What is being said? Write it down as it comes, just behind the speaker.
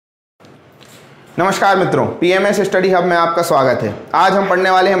नमस्कार मित्रों, PMS study hub में आपका स्वागत है। आज हम पढ़ने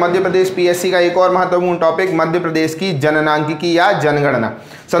वाले हैं मध्य प्रदेश पीएससी का एक और महत्वपूर्ण टॉपिक, मध्य प्रदेश की जननांकिकी या जनगणना।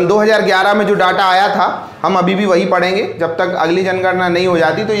 सन 2011 में जो डाटा आया था हम अभी भी वही पढ़ेंगे जब तक अगली जनगणना नहीं हो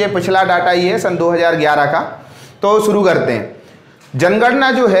जाती। तो ये पिछला डाटा ही है सन 2011 का। तो शुरू करते हैं।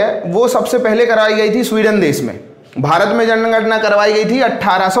 जनगणना जो है वो सबसे पहले करवाई गई थी स्वीडन देश में। भारत में जनगणना करवाई गई थी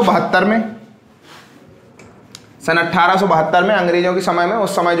 1872 में, सन 1872 में अंग्रेजों के समय में।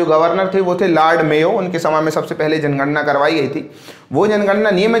 उस समय जो गवर्नर थे वो थे लॉर्ड मेयो, उनके समय में सबसे पहले जनगणना करवाई गई थी। वो जनगणना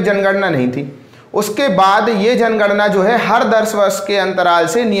नियमित जनगणना नहीं थी। उसके बाद ये जनगणना जो है हर 10 वर्ष के अंतराल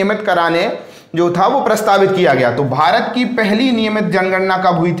से नियमित कराने जो था वो प्रस्तावित किया गया। तो भारत की पहली नियमित जनगणना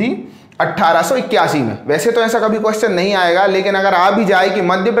कब हुई थी? 1881 में। वैसे तो ऐसा कभी क्वेश्चन नहीं आएगा, लेकिन अगर आ भी जाए कि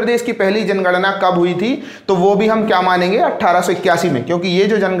मध्य प्रदेश की पहली जनगणना कब हुई थी तो वो भी हम क्या मानेंगे? 1881 में, क्योंकि ये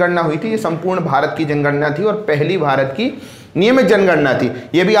जो जनगणना हुई थी ये संपूर्ण भारत की जनगणना थी और पहली भारत की नियमित जनगणना थी।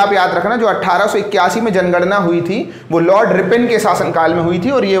 ये भी आप याद रखना, जो 1881 में जनगणना हुई थी वो लॉर्ड रिपन के शासनकाल में हुई थी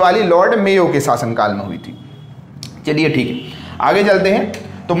और ये वाली लॉर्ड मेयो के शासनकाल में हुई थी। चलिए ठीक है, आगे चलते हैं।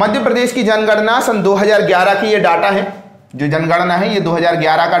 तो मध्य प्रदेश की जनगणना सन 2011 की ये डाटा है। जो जनगणना है ये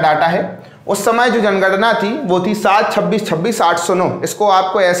 2011 का डाटा है। उस समय जो जनगणना थी वो थी 7-26-26-809। इसको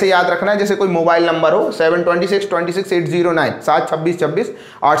आपको ऐसे याद रखना है जैसे कोई मोबाइल नंबर हो, 726-26-809,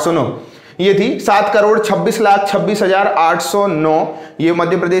 7-26-26-809। ये थी 7,26,26,809। ये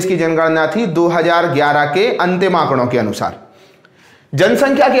मध्य प्रदेश की जनगणना थी 2011 के अंतिम आंकड़ों के अनुसार।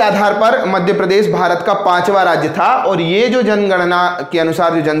 जनसंख्या के आधार पर मध्य प्रदेश भारत का 5वां राज्य था और ये जो जनगणना के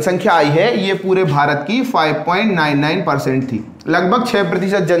अनुसार जो जनसंख्या आई है ये पूरे भारत की 5.99% थी। लगभग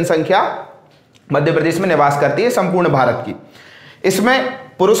 6% जनसंख्या मध्य प्रदेश में निवास करती है संपूर्ण भारत की। इसमें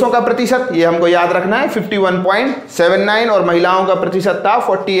पुरुषों का प्रतिशत ये हमको याद रखना है 51.79 और महिलाओं का प्रतिशत था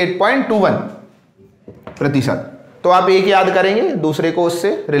 48.21%। तो आप एक याद करेंगे, दूसरे को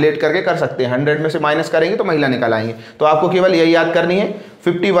उससे रिलेट करके कर सकते हैं। 100 में से माइनस करेंगे तो महिला निकल आएंगे। तो आपको केवल यही याद करनी है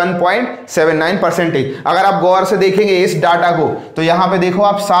 51.79%। अगर आप गौर से देखेंगे इस डाटा को तो यहां पे देखो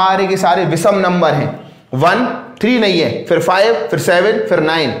आप सारे के सारे विषम नंबर हैं। 1, 3 नहीं है, फिर 5, फिर 7, फिर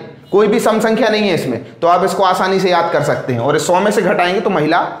 9, कोई भी सम संख्या नहीं है इसमें। तो आप इसको आसानी से याद कर सकते हैं और 100 में से घटाएंगे तो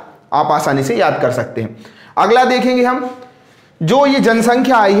महिला आप आसानी से याद कर सकते हैं। अगला देखेंगे हम, जो ये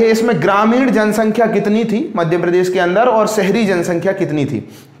जनसंख्या आई है इसमें ग्रामीण जनसंख्या कितनी थी मध्य प्रदेश के अंदर और शहरी जनसंख्या कितनी थी।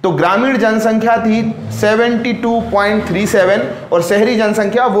 तो ग्रामीण जनसंख्या थी 72.37 और शहरी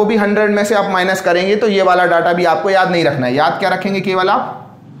जनसंख्या वो भी 100 में से आप माइनस करेंगे तो ये वाला डाटा भी आपको याद नहीं रखना है। याद क्या रखेंगे? केवल आप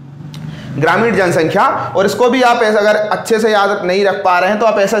ग्रामीण जनसंख्या। और इसको भी आप ऐसा अगर अच्छे से याद नहीं रख पा रहे हैं तो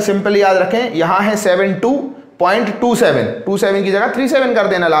आप ऐसा सिंपल याद रखें, यहां है 72.27 की जगह 37 कर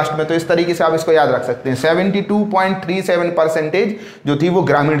देना लास्ट में। तो इस तरीके से आप इसको याद रख सकते हैं। 72.37% जो थी वो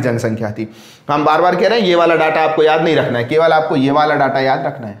ग्रामीण जनसंख्या थी। हम बार बार कह रहे हैं ये वाला डाटा आपको याद नहीं रखना है, केवल आपको ये वाला डाटा याद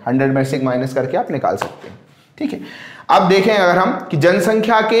रखना है। 100 में से माइनस करके आप निकाल सकते हैं। ठीक है, अब देखें अगर हम कि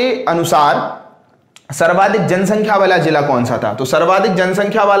जनसंख्या के अनुसार सर्वाधिक जनसंख्या वाला जिला कौन सा था। तो सर्वाधिक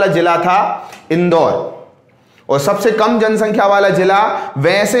जनसंख्या वाला जिला था इंदौर और सबसे कम जनसंख्या वाला जिला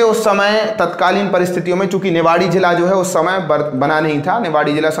वैसे उस समय तत्कालीन परिस्थितियों में, चूंकि निवाड़ी जिला जो है उस समय बना नहीं था,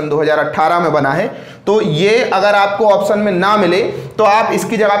 निवाड़ी जिला सन 2018 में बना है। तो ये अगर आपको ऑप्शन में ना मिले तो आप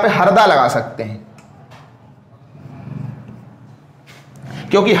इसकी जगह पे हरदा लगा सकते हैं,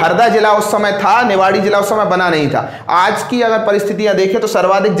 क्योंकि हरदा जिला उस समय था, निवाड़ी जिला उस समय बना नहीं था। आज की अगर परिस्थितियां देखें तो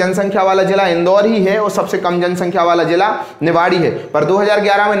सर्वाधिक जनसंख्या वाला जिला इंदौर ही है और सबसे कम जनसंख्या वाला जिला निवाड़ी है। पर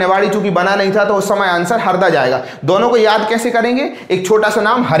 2011 में निवाड़ी चूंकि बना नहीं था तो उस समय आंसर हरदा जाएगा। दोनों को याद कैसे करेंगे? एक छोटा सा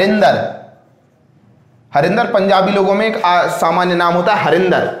नाम हरिंदर। हरिंदर पंजाबी लोगों में एक सामान्य नाम होता है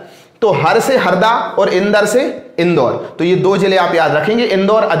हरिंदर। तो हर से हरदा और इंदर से इंदौर, तो ये दो जिले आप याद रखेंगे।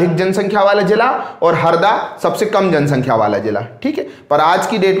 इंदौर अधिक जनसंख्या वाला जिला और हरदा सबसे कम जनसंख्या वाला जिला। ठीक है, पर आज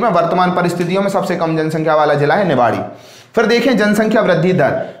की डेट में वर्तमान परिस्थितियों में सबसे कम जनसंख्या वाला जिला है निवाड़ी। फिर देखें जनसंख्या वृद्धि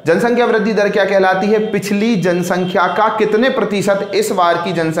दर। जनसंख्या वृद्धि दर क्या कहलाती है? पिछली जनसंख्या का कितने प्रतिशत इस बार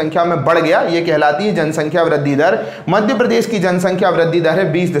की जनसंख्या में बढ़ गया, ये कहलाती है जनसंख्या वृद्धि दर। मध्य प्रदेश की जनसंख्या वृद्धि दर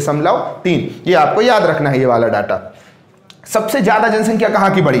है 20.3। ये आपको याद रखना है ये वाला डाटा। सबसे ज्यादा जनसंख्या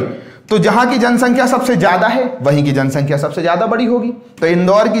कहां की बढ़ी? तो जहां की जनसंख्या सबसे ज्यादा है वहीं की जनसंख्या सबसे ज्यादा बड़ी होगी। तो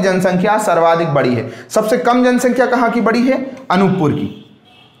इंदौर की जनसंख्या सर्वाधिक बड़ी है। सबसे कम जनसंख्या कहां की बड़ी है? अनूपपुर की।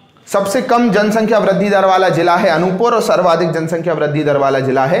 सबसे कम जनसंख्या वृद्धि दर वाला जिला है अनूपपुर और सर्वाधिक जनसंख्या वृद्धि दर वाला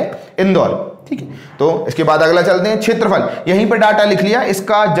जिला है इंदौर। ठीक है, तो इसके बाद अगला चलते हैं। क्षेत्रफल, यहीं पर डाटा लिख लिया,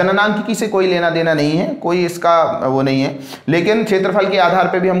 इसका जननांकिकी से कोई लेना देना नहीं है, कोई इसका वो नहीं है, लेकिन क्षेत्रफल के आधार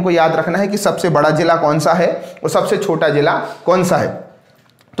पर भी हमको याद रखना है कि सबसे बड़ा जिला कौन सा है और सबसे छोटा जिला कौन सा है।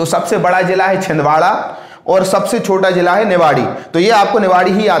 तो सबसे बड़ा जिला है छिंदवाड़ा और सबसे छोटा जिला है निवाड़ी। तो ये आपको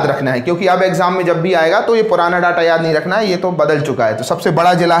निवाड़ी ही याद रखना है, क्योंकि अब एग्जाम में जब भी आएगा तो ये पुराना डाटा याद नहीं रखना है, ये तो बदल चुका है। तो सबसे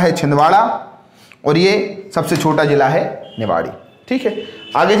बड़ा जिला है छिंदवाड़ा और ये सबसे छोटा जिला है निवाड़ी। ठीक है,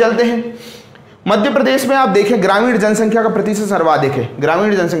 आगे चलते हैं। मध्य प्रदेश में आप देखें ग्रामीण जनसंख्या का प्रतिशत सर्वाधिक है।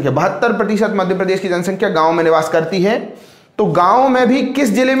 ग्रामीण जनसंख्या 72% मध्य प्रदेश की जनसंख्या गांव में निवास करती है। तो गांव में भी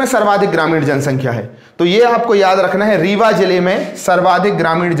किस जिले में सर्वाधिक ग्रामीण जनसंख्या है? तो ये आपको याद रखना है, रीवा जिले में सर्वाधिक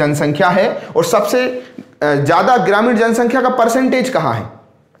ग्रामीण जनसंख्या है। और सबसे ज्यादा ग्रामीण जनसंख्या का परसेंटेज कहां है?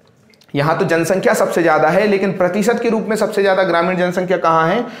 यहां तो जनसंख्या सबसे ज्यादा है, लेकिन प्रतिशत के रूप में सबसे ज्यादा ग्रामीण जनसंख्या कहां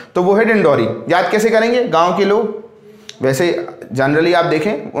है? तो वो है डिंडौरी। याद कैसे करेंगे? गांव के लोग, वैसे जनरली आप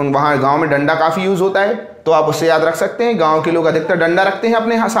देखें वहां गांव में डंडा काफी यूज होता है, तो आप उससे याद रख सकते हैं। गांव के लोग अधिकतर डंडा रखते हैं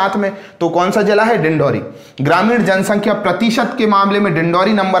अपने साथ में। तो कौन सा जिला है? डिंडौरी। ग्रामीण जनसंख्या प्रतिशत के मामले में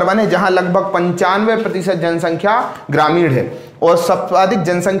डिंडौरी नंबर 1 है, जहां लगभग 95% जनसंख्या ग्रामीण है। और सर्वाधिक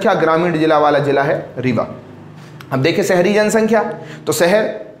जनसंख्या ग्रामीण जिला वाला जिला है रीवा। अब देखिए शहरी जनसंख्या, तो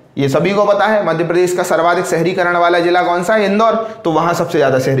शहर ये सभी को पता है, मध्य प्रदेश का सर्वाधिक शहरीकरण वाला जिला कौन सा है? इंदौर। तो वहां सबसे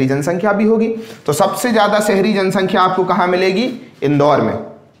ज्यादा शहरी जनसंख्या भी होगी। तो सबसे ज्यादा शहरी जनसंख्या आपको कहां मिलेगी? इंदौर में।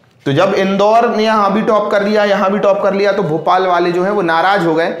 तो जब इंदौर ने यहां भी टॉप कर लिया, यहां भी टॉप कर लिया, तो भोपाल वाले जो है वो नाराज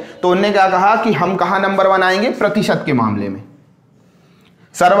हो गए। तो उन्होंने क्या कहा कि हम कहां नंबर 1 आएंगे? प्रतिशत के मामले में।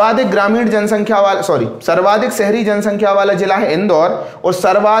 सर्वाधिक ग्रामीण जनसंख्या वाला सर्वाधिक शहरी जनसंख्या वाला जिला है इंदौर, और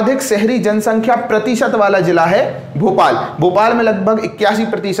सर्वाधिक शहरी जनसंख्या प्रतिशत वाला जिला है भोपाल। भोपाल में लगभग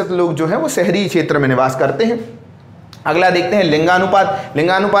 81% लोग जो है वो शहरी क्षेत्र में निवास करते हैं। अगला देखते हैं लिंगानुपात।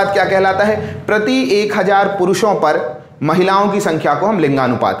 लिंगानुपात क्या कहलाता है? प्रति 1000 पुरुषों पर महिलाओं की संख्या को हम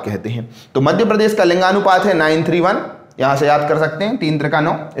लिंगानुपात कहते हैं। तो मध्य प्रदेश का लिंगानुपात है 931, यहां से याद कर सकते हैं, 3 त्रिका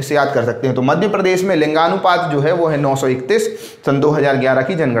 9, इससे याद कर सकते हैं। तो मध्य प्रदेश में लिंगानुपात जो है वो है 931 सन 2011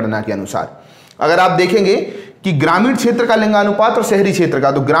 की जनगणना के अनुसार। अगर आप देखेंगे कि ग्रामीण क्षेत्र का लिंगानुपात और शहरी क्षेत्र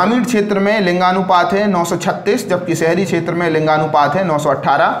का, तो ग्रामीण क्षेत्र में लिंगानुपात है 936, जबकि शहरी क्षेत्र में लिंगानुपात है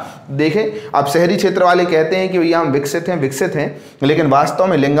 918। देखें, अब शहरी क्षेत्र वाले कहते हैं कि भैया हम विकसित हैं, लेकिन वास्तव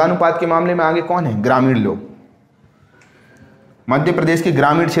में लिंगानुपात के मामले में आगे कौन है? ग्रामीण लोग। मध्य प्रदेश के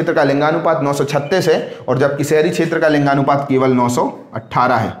ग्रामीण क्षेत्र का लिंगानुपात 936 है, और जबकि शहरी क्षेत्र का लिंगानुपात केवल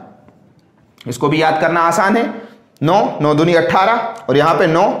 918 है। इसको भी याद करना आसान है, 9 9 दूनी 18, और यहां पे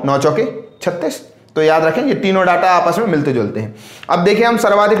 9 9 चौके 36। तो याद रखें ये तीनों डाटा आपस में मिलते जुलते हैं। अब देखिए हम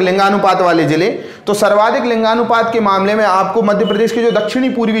सर्वाधिक लिंगानुपात वाले जिले, तो सर्वाधिक लिंगानुपात के मामले में आपको मध्य प्रदेश के जो दक्षिणी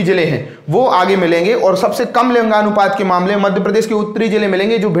पूर्वी जिले हैं वो आगे मिलेंगे, और सबसे कम लिंगानुपात के मामले में मध्य प्रदेश के उत्तरी जिले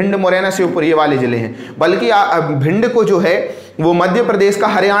मिलेंगे, जो भिंड, मुरैना, शिवपुरी ये वाले जिले हैं। बल्कि भिंड को जो है वो मध्य प्रदेश का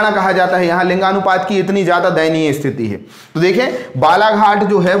हरियाणा कहा जाता है। यहाँ लिंगानुपात की इतनी ज्यादा दयनीय स्थिति है। तो देखें बालाघाट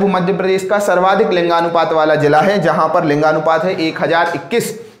जो है वो मध्य प्रदेश का सर्वाधिक लिंगानुपात वाला जिला है, जहां पर लिंगानुपात है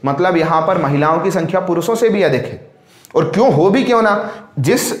 1021, मतलब यहां पर महिलाओं की संख्या पुरुषों से भी अधिक है। और क्यों हो भी क्यों ना,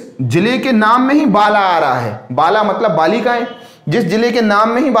 जिस जिले के नाम में ही बाला आ रहा है, बाला मतलब बालिकाएं, जिस जिले के नाम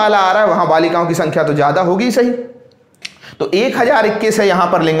में ही बाला आ रहा है वहां बालिकाओं की संख्या तो ज्यादा होगी सही। तो 1021 है यहां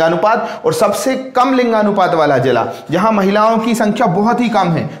पर लिंगानुपात। और सबसे कम लिंगानुपात वाला जिला, जहां महिलाओं की संख्या बहुत ही कम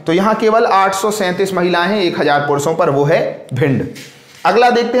है, तो यहां केवल 837 महिलाएं हैं 1000 पुरुषों पर, वो है भिंड। अगला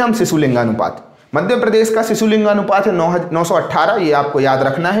देखते हैं हम शिशु लिंगानुपात। मध्य प्रदेश का शिशु लिंगानुपात है 918, ये आपको याद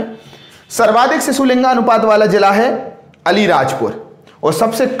रखना है। सर्वाधिक शिशु लिंगानुपात वाला जिला है अलीराजपुर, और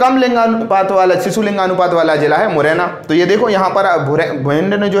सबसे कम लिंगानुपात वाला शिशु लिंगानुपात वाला जिला है मुरैना। तो ये देखो यहाँ पर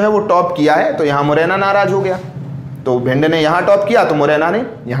भिंड ने जो है वो टॉप किया है, तो यहाँ मुरैना नाराज हो गया। तो भिंड ने यहाँ टॉप किया तो मुरैना ने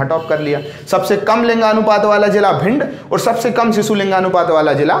यहाँ टॉप कर लिया। सबसे कम लिंगानुपात वाला जिला भिंड, और सबसे कम शिशु लिंगानुपात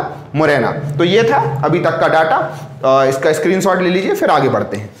वाला जिला मुरैना। तो ये था अभी तक का डाटा, इसका स्क्रीनशॉट ले लीजिए, फिर आगे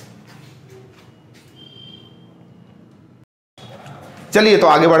बढ़ते हैं। चलिए तो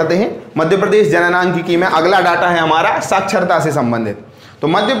आगे बढ़ते हैं। मध्य प्रदेश जननांकिकी में अगला डाटा है हमारा साक्षरता से संबंधित। तो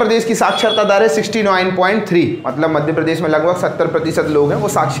मध्य प्रदेश की साक्षरता दर है 69.3, मतलब मध्य प्रदेश में लगभग 70% लोग हैं वो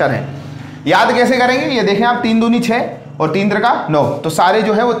साक्षर हैं। याद कैसे करेंगे? ये देखें आप, 3 दूनी 6 और 3 त्रिका 9, तो सारे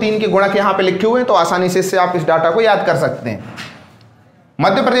जो है वो 3 के गुणक यहाँ पे लिखे हुए हैं, तो आसानी से इससे आप इस डाटा को याद कर सकते हैं।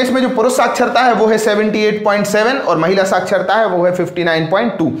 मध्य प्रदेश में जो पुरुष साक्षरता है वो है 78.7 और महिला साक्षरता है वो है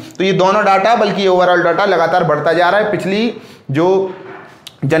 59.2। तो ये दोनों डाटा, बल्कि ये ओवरऑल डाटा लगातार बढ़ता जा रहा है। पिछली जो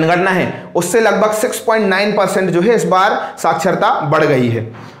जनगणना है उससे लगभग 6.9% जो है इस बार साक्षरता बढ़ गई है।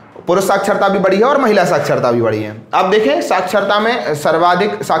 पुरुष साक्षरता भी बढ़ी है और महिला साक्षरता भी बढ़ी है। अब देखें साक्षरता में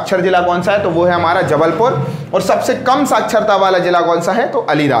सर्वाधिक साक्षर जिला कौन सा है, तो वो है हमारा जबलपुर, और सबसे कम साक्षरता वाला जिला कौन सा है, तो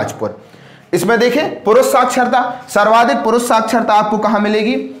अलीराजपुर। इसमें देखें पुरुष साक्षरता, सर्वाधिक पुरुष साक्षरता आपको कहां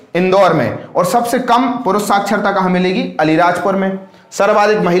मिलेगी? इंदौर में, और सबसे कम पुरुष साक्षरता कहां मिलेगी? अलीराजपुर में।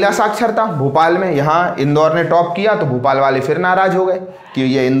 सर्वाधिक महिला साक्षरता भोपाल में, यहाँ इंदौर ने टॉप किया तो भोपाल वाले फिर नाराज हो गए कि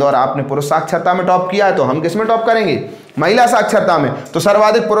ये इंदौर आपने पुरुष साक्षरता में टॉप किया है तो हम किस में टॉप करेंगे? महिला साक्षरता में। तो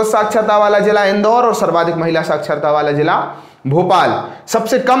सर्वाधिक पुरुष साक्षरता वाला जिला इंदौर और सर्वाधिक महिला साक्षरता वाला जिला भोपाल।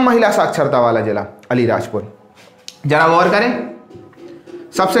 सबसे कम महिला साक्षरता वाला जिला अलीराजपुर। जरा गौर करें,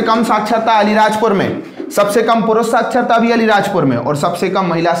 सबसे कम साक्षरता अलीराजपुर में, सबसे कम पुरुष साक्षरता भी अलीराजपुर में और सबसे कम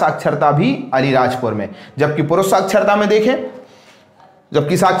महिला साक्षरता भी अलीराजपुर में। जबकि पुरुष साक्षरता में देखें,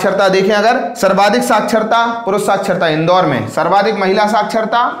 जबकि साक्षरता देखें अगर, सर्वाधिक साक्षरता पुरुष साक्षरता इंदौर में, सर्वाधिक महिला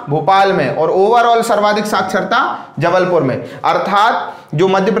साक्षरता भोपाल में और ओवरऑल सर्वाधिक साक्षरता जबलपुर में। अर्थात जो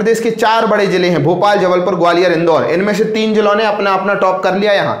मध्य प्रदेश के 4 बड़े जिले हैं, भोपाल, जबलपुर, ग्वालियर, इंदौर, इनमें से 3 जिलों ने अपना अपना टॉप कर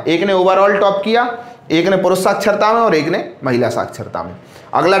लिया। यहाँ एक ने ओवरऑल टॉप किया, एक ने पुरुष साक्षरता में और एक ने महिला साक्षरता में।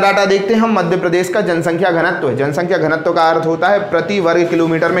 अगला डाटा देखते हैं हम, मध्य प्रदेश का जनसंख्या घनत्व है। जनसंख्या घनत्व का अर्थ होता है प्रति वर्ग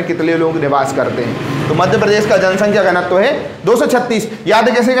किलोमीटर में कितने लोग निवास करते हैं। तो मध्य प्रदेश का जनसंख्या घनत्व है 236। याद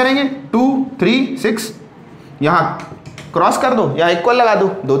कैसे करेंगे, 2 3 6, यहाँ क्रॉस कर दो, यहाँ इक्वल लगा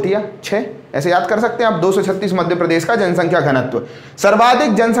दो, 2 3 6, ऐसे याद कर सकते हैं आप। 236 मध्य प्रदेश का जनसंख्या घनत्व।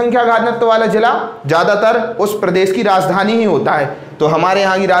 सर्वाधिक जनसंख्या घनत्व वाला जिला ज्यादातर उस प्रदेश की राजधानी ही होता है। तो हमारे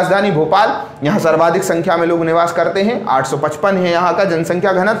यहाँ की राजधानी भोपाल, यहाँ सर्वाधिक संख्या में लोग निवास करते हैं, 855 है यहाँ का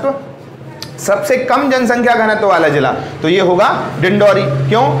जनसंख्या घनत्व। सबसे कम जनसंख्या घनत्व वाला जिला तो ये होगा डिंडौरी।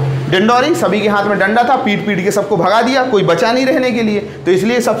 क्यों? डिंडौरी सभी के हाथ में डंडा था, पीट पीट के सबको भगा दिया, कोई बचा नहीं रहने के लिए, तो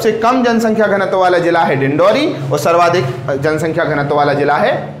इसलिए सबसे कम जनसंख्या घनत्व वाला जिला है डिंडौरी और सर्वाधिक जनसंख्या घनत्व वाला जिला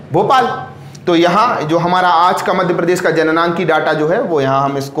है भोपाल। तो यहाँ जो हमारा आज का मध्य प्रदेश का जननांकी डाटा जो है वो यहाँ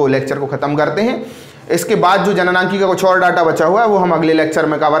हम इसको लेक्चर को खत्म करते हैं। इसके बाद जो जननांकी का कुछ और डाटा बचा हुआ है वो हम अगले लेक्चर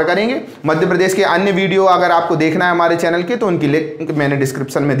में कवर करेंगे। मध्य प्रदेश के अन्य वीडियो अगर आपको देखना है हमारे चैनल के तो उनकी लिंक मैंने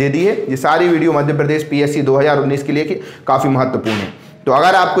डिस्क्रिप्शन में दे दी है। ये सारी वीडियो मध्य प्रदेश PSC 2019 के लिए काफ़ी महत्वपूर्ण है। तो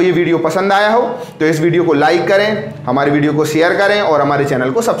अगर आपको ये वीडियो पसंद आया हो तो इस वीडियो को लाइक करें, हमारे वीडियो को शेयर करें और हमारे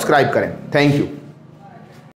चैनल को सब्सक्राइब करें। Thank you.